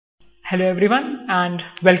Hello everyone and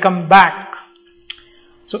welcome back.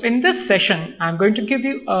 So in this session I'm going to give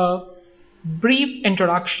you a brief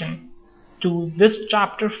introduction to this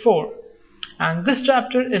chapter 4, and this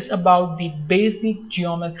chapter is about the basic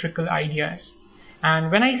geometrical ideas.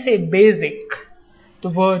 And when I say basic, the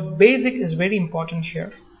word basic is very important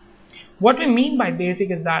here. What we mean by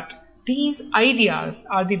basic is that these ideas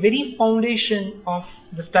are the very foundation of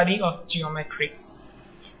the study of geometry.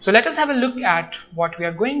 So let us have a look at what we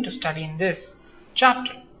are going to study in this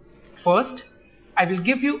chapter. First, I will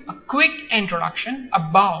give you a quick introduction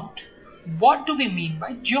about what do we mean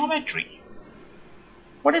by geometry.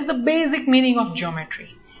 What is the basic meaning of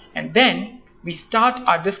geometry? And then we start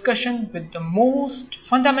our discussion with the most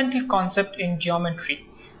fundamental concept in geometry,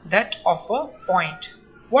 that of a point.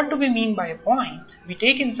 What do we mean by a point? We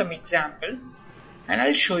take in some example and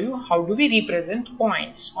I'll show you how do we represent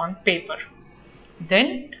points on paper.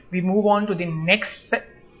 Then we move on to the next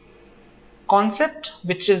concept,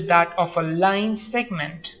 which is that of a line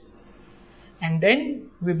segment. And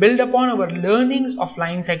then we build upon our learnings of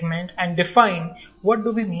line segment and define what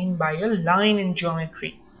do we mean by a line in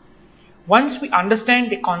geometry. Once we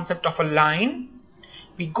understand the concept of a line,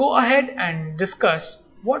 we go ahead and discuss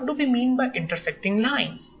what do we mean by intersecting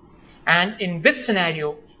lines, and in which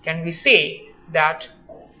scenario can we say that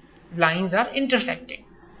lines are intersecting.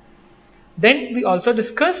 Then we also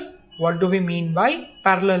discuss what do we mean by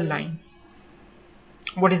parallel lines.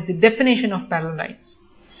 What is the definition of parallel lines?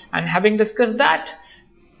 And having discussed that,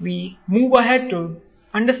 we move ahead to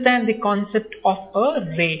understand the concept of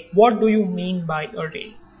a ray. What do you mean by a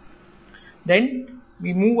ray? Then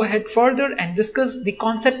we move ahead further and discuss the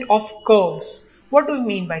concept of curves. What do we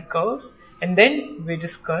mean by curves? And then we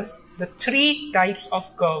discuss the three types of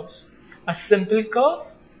curves: a simple curve,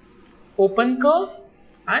 open curve,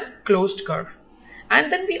 and closed curve.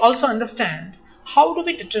 And then we also understand how do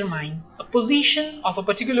we determine a position of a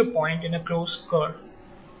particular point in a closed curve.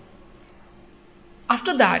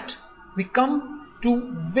 After that, we come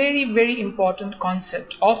to very important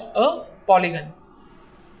concept of a polygon.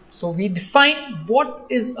 So we define what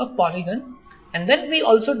is a polygon, and then we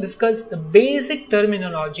also discuss the basic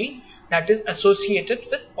terminology that is associated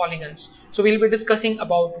with polygons. So we'll be discussing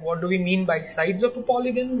about what do we mean by sides of a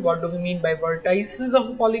polygon, what do we mean by vertices of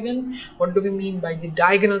a polygon, what do we mean by the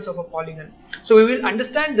diagonals of a polygon. So we will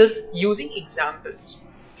understand this using examples.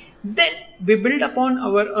 Then we build upon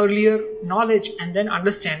our earlier knowledge and then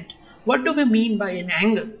understand what do we mean by an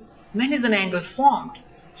angle, when is an angle formed,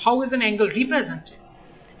 how is an angle represented.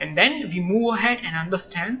 And then we move ahead and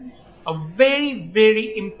understand a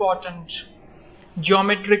very important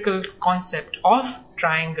geometrical concept of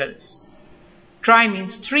triangles. Tri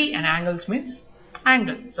means three and angles means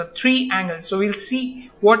angle. So three angles. So we'll see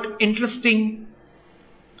what interesting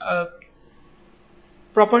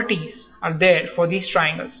properties are there for these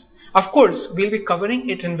triangles. Of course, we'll be covering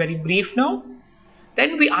it in very brief now.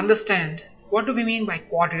 Then we understand what do we mean by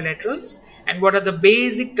quadrilaterals and what are the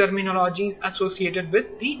basic terminologies associated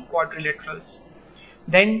with the quadrilaterals.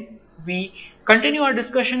 Then we continue our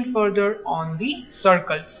discussion further on the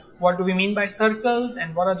circles. What do we mean by circles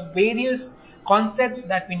and what are the various concepts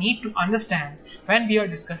that we need to understand when we are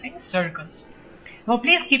discussing circles. Now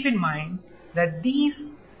please keep in mind that these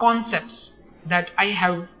concepts that I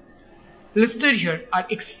have listed here are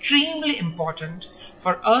extremely important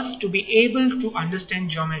for us to be able to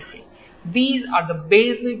understand geometry. These are the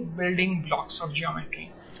basic building blocks of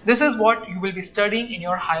geometry. This is what you will be studying in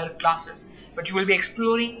your higher classes, but you will be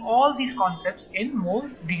exploring all these concepts in more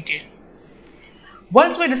detail.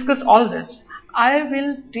 Once we discuss all this, I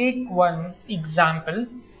will take one example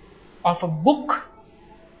of a book,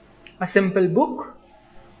 a simple book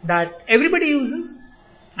that everybody uses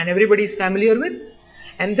and everybody is familiar with,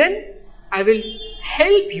 and then I will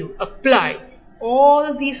help you apply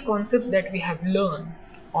all these concepts that we have learned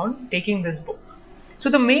on taking this book. So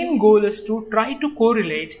the main goal is to try to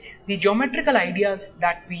correlate the geometrical ideas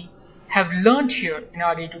that we have learned here in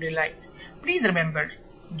our day-to-day lives. Please remember,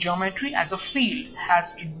 geometry as a field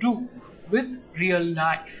has to do with real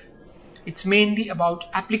life. It's mainly about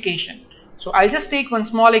application. So I'll just take one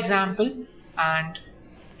small example and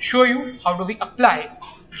show you how do we apply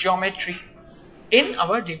geometry in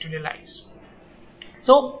our day-to-day lives.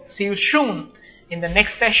 So see you soon in the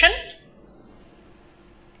next session.